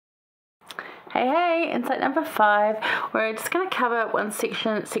Hey, insight number 5. We're just going to cover one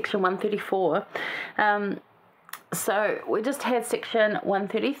section 134. So we just had section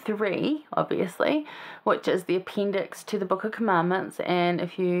 133, obviously, which is the appendix to the Book of Commandments. And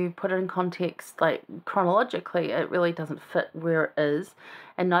if you put it in context, like chronologically, it really doesn't fit where it is.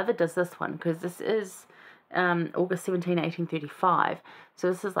 And neither does this one, because this is August 17, 1835. So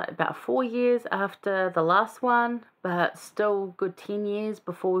this is like about 4 years after the last one, but still good 10 years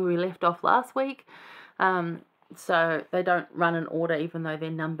before we left off last week. So they don't run in order, even though they're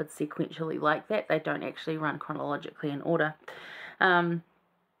numbered sequentially like that. They don't actually run chronologically in order.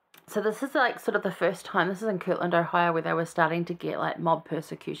 So this is like sort of the first time, this is in Kirtland, Ohio, where they were starting to get like mob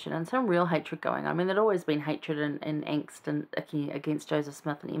persecution and some real hatred going on. I mean, there'd always been hatred and angst and against Joseph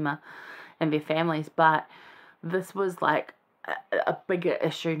Smith and Emma and their families, but this was like a bigger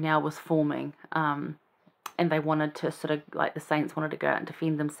issue now was forming. And they wanted to sort of, like the saints wanted to go out and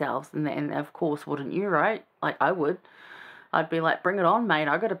defend themselves. And of course, wouldn't you, right? Like I would. I'd be like, bring it on, mate.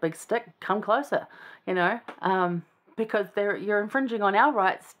 I got a big stick. Come closer, because you're infringing on our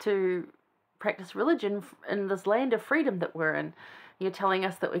rights to practice religion in this land of freedom that we're in. You're telling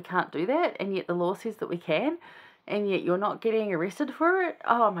us that we can't do that, and yet the law says that we can, and yet you're not getting arrested for it.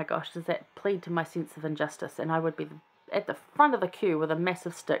 Oh my gosh, does that plead to my sense of injustice? And I would be at the front of the queue with a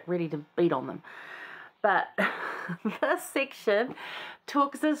massive stick ready to beat on them. But this section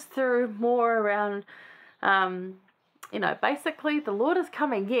talks us through more around, basically the Lord is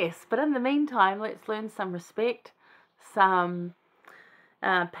coming, yes, but in the meantime, let's learn some respect, some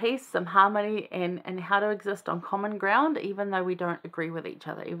peace, some harmony, and how to exist on common ground, even though we don't agree with each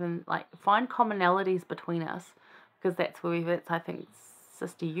other. Even like find commonalities between us, because that's I think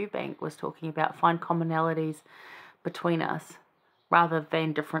Sister Eubank was talking about, find commonalities between us rather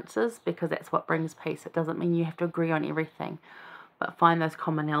than differences, because that's what brings peace. It doesn't mean you have to agree on everything, but find those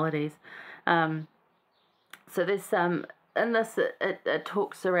commonalities. So there's in this, it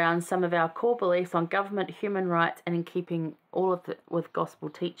talks around some of our core beliefs on government, human rights, and in keeping all of it with gospel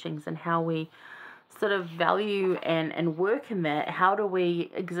teachings, and how we sort of value and work in that. How do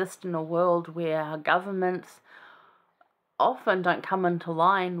we exist in a world where our governments often don't come into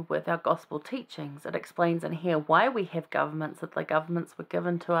line with our gospel teachings? It explains in here why we have governments, that the governments were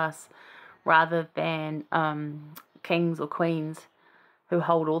given to us rather than kings or queens who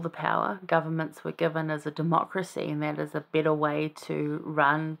hold all the power. Governments were given as a democracy, and that is a better way to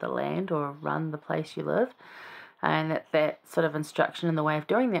run the land or run the place you live. And that sort of instruction and the way of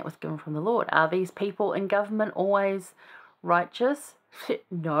doing that was given from the Lord. Are these people in government always righteous?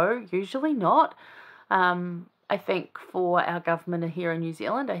 No, usually not. I think for our government here in New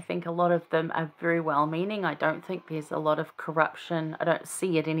Zealand, I think a lot of them are very well-meaning. I don't think there's a lot of corruption. I don't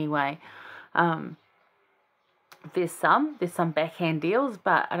see it anyway. There's some backhand deals,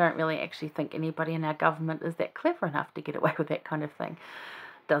 but I don't really actually think anybody in our government is that clever enough to get away with that kind of thing.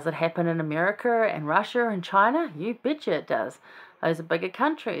 Does it happen in America and Russia and China? You betcha it does. Those are bigger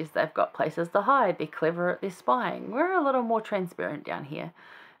countries. They've got places to hide. They're clever at their spying. We're a little more transparent down here.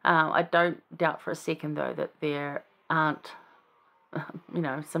 I don't doubt for a second, though, that there aren't,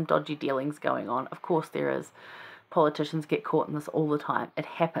 some dodgy dealings going on. Of course there is. Politicians get caught in this all the time. It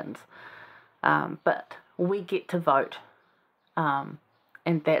happens. But we get to vote, and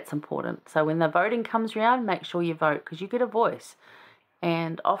that's important. So when the voting comes around, make sure you vote, because you get a voice.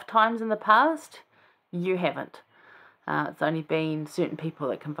 And oft times in the past, you haven't. It's only been certain people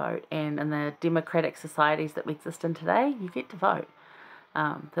that can vote. And in the democratic societies that we exist in today, you get to vote.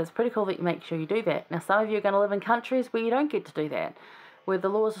 So it's pretty cool that you make sure you do that. Now, some of you are going to live in countries where you don't get to do that, where the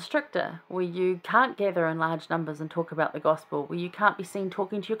laws are stricter, where you can't gather in large numbers and talk about the gospel, where you can't be seen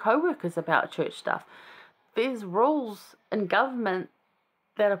talking to your co-workers about church stuff. There's rules in government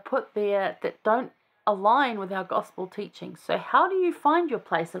that are put there that don't align with our gospel teaching. So how do you find your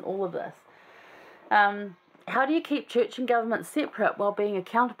place in all of this? How do you keep church and government separate while being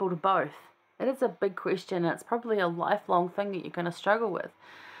accountable to both? It is a big question, and it's probably a lifelong thing that you're going to struggle with.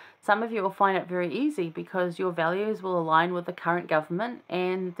 Some of you will find it very easy because your values will align with the current government,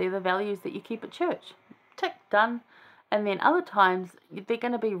 and they're the values that you keep at church. Tick, done. And then other times, they're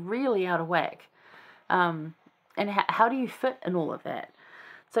going to be really out of whack. And how do you fit in all of that?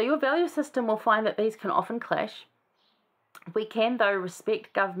 So your value system will find that these can often clash. We can, though,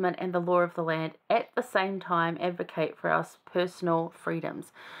 respect government and the law of the land, at the same time advocate for our personal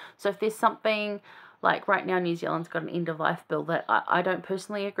freedoms. So if there's something like right now, New Zealand's got an end-of-life bill that I don't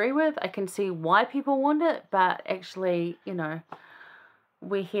personally agree with. I can see why people want it, but actually,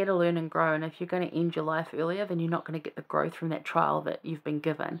 we're here to learn and grow. And if you're going to end your life earlier, then you're not going to get the growth from that trial that you've been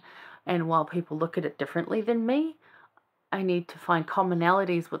given. And while people look at it differently than me, I need to find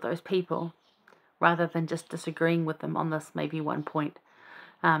commonalities with those people. rather than just disagreeing with them on this maybe one point.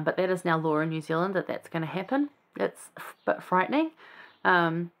 But that is now law in New Zealand that's going to happen. It's a bit frightening.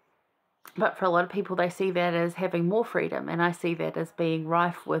 But for a lot of people, they see that as having more freedom, and I see that as being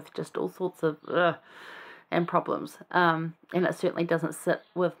rife with just all sorts of and problems. And it certainly doesn't sit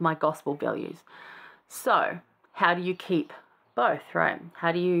with my gospel values. So how do you keep both, right?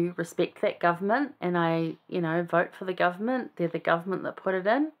 How do you respect that government? And I, vote for the government. They're the government that put it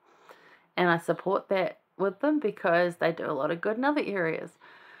in. And I support that with them because they do a lot of good in other areas.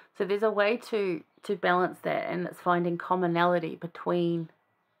 So there's a way to balance that, and it's finding commonality between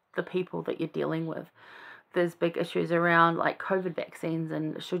the people that you're dealing with. There's big issues around like COVID vaccines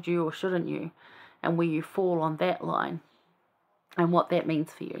and should you or shouldn't you, and where you fall on that line and what that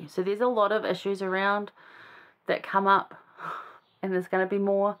means for you. So there's a lot of issues around that come up, and there's going to be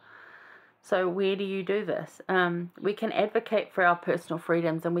more. So where do you do this? We can advocate for our personal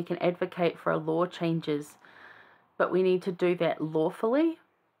freedoms and we can advocate for law changes, but we need to do that lawfully.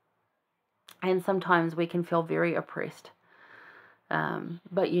 And sometimes we can feel very oppressed.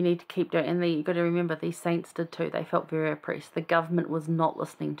 But you need to keep doing it. And you've got to remember, these saints did too. They felt very oppressed. The government was not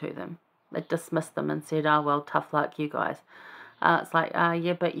listening to them. They dismissed them and said, oh, well, tough luck, you guys. It's like,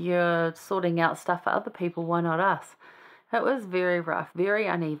 yeah, but you're sorting out stuff for other people. Why not us? It was very rough, very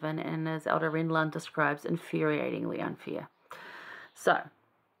uneven, and as Elder Renlund describes, infuriatingly unfair. So,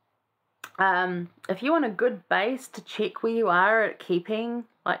 if you want a good base to check where you are at keeping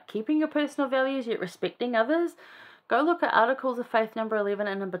your personal values, yet respecting others, go look at Articles of Faith number 11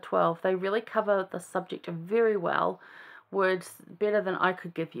 and number 12. They really cover the subject very well. Words better than I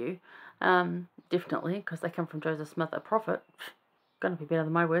could give you. Definitely, because they come from Joseph Smith, a prophet. Going to be better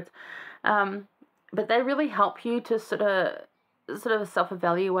than my words. But they really help you to sort of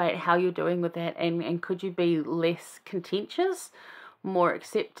self-evaluate how you're doing with that, and could you be less contentious, more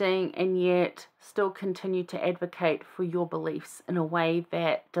accepting, and yet still continue to advocate for your beliefs in a way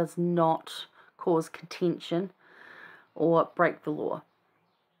that does not cause contention or break the law.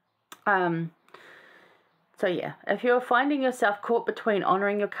 So yeah, if you're finding yourself caught between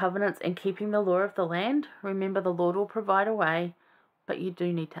honouring your covenants and keeping the law of the land, remember the Lord will provide a way, but you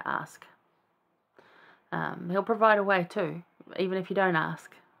do need to ask. He'll provide a way too, even if you don't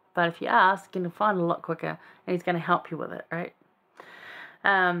ask. But if you ask, you'll find it a lot quicker, and he's going to help you with it, right?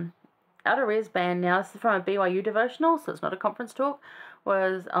 Elder Resband, now this is from a BYU devotional, so it's not a conference talk,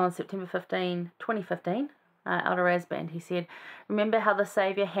 was on September 15, 2015. Elder Resband, he said, remember how the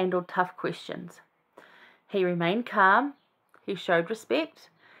Saviour handled tough questions. He remained calm, he showed respect,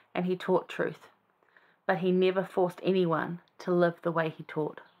 and he taught truth. But he never forced anyone to live the way he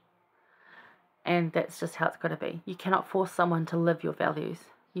taught. And that's just how it's got to be. You cannot force someone to live your values.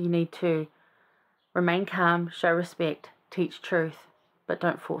 You need to remain calm, show respect, teach truth, but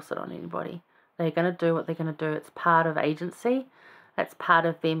don't force it on anybody. They're going to do what they're going to do. It's part of agency. It's part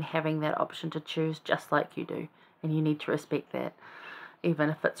of them having that option to choose just like you do. And you need to respect that, even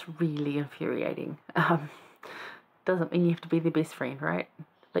if it's really infuriating. Doesn't mean you have to be their best friend, right?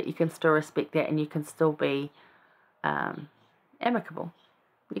 But you can still respect that, and you can still be amicable.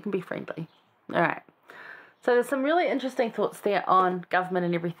 You can be friendly. All right. So there's some really interesting thoughts there on government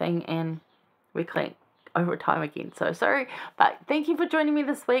and everything, and we're clean over time again. So sorry, but thank you for joining me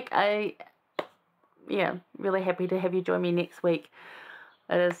this week. Really happy to have you join me next week.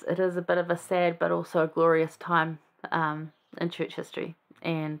 It is a bit of a sad but also a glorious time in church history,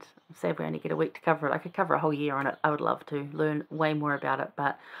 and I'm sad we only get a week to cover it. I could cover a whole year on it. I would love to learn way more about it,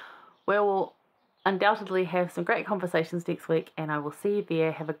 but we will undoubtedly have some great conversations next week, and I will see you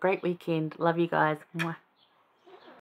there. Have a great weekend. Love you guys. Mwah.